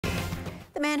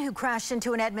The man who crashed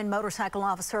into an Edmond motorcycle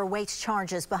officer awaits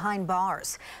charges behind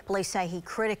bars. Police say he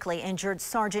critically injured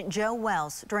Sergeant Joe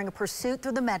Wells during a pursuit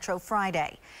through the metro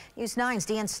Friday. News 9's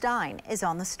Deanne Stein is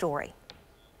on the story.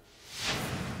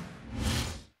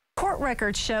 Court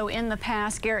records show in the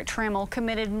past Garrett Trammell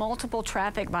committed multiple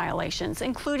traffic violations,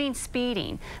 including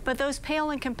speeding, but those pale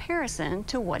in comparison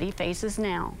to what he faces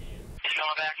now. He's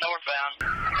going back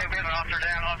northbound. Hey, we have an officer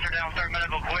down, start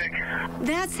medical quick.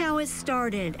 That's how it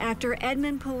started after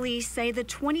Edmond police say the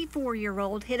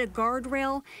 24-year-old hit a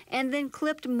guardrail and then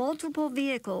clipped multiple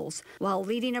vehicles while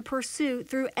leading a pursuit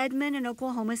through Edmond and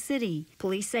Oklahoma City.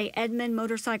 Police say Edmond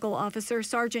motorcycle officer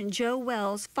Sergeant Joe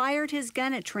Wells fired his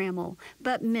gun at Trammell,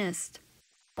 but missed.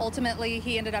 Ultimately,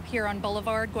 he ended up here on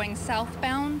Boulevard going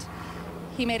southbound.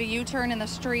 He made a U-turn in the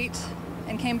street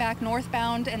and came back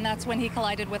northbound, and that's when he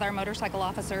collided with our motorcycle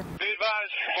officer. Be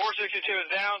advised, 462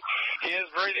 is down. He is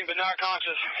breathing but not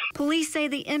conscious. Police say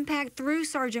the impact threw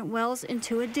Sergeant Wells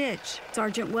into a ditch.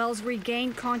 Sergeant Wells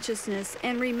regained consciousness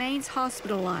and remains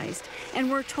hospitalized, and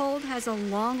we're told has a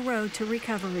long road to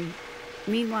recovery.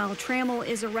 Meanwhile, Trammell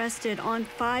is arrested on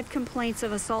 5 complaints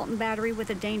of assault and battery with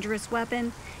a dangerous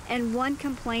weapon and 1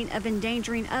 complaint of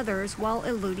endangering others while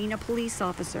eluding a police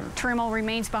officer. Trammell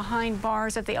remains behind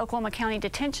bars at the Oklahoma County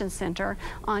Detention Center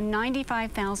on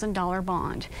 $95,000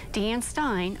 bond. Deanne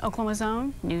Stein, Oklahoma's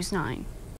Own, News 9.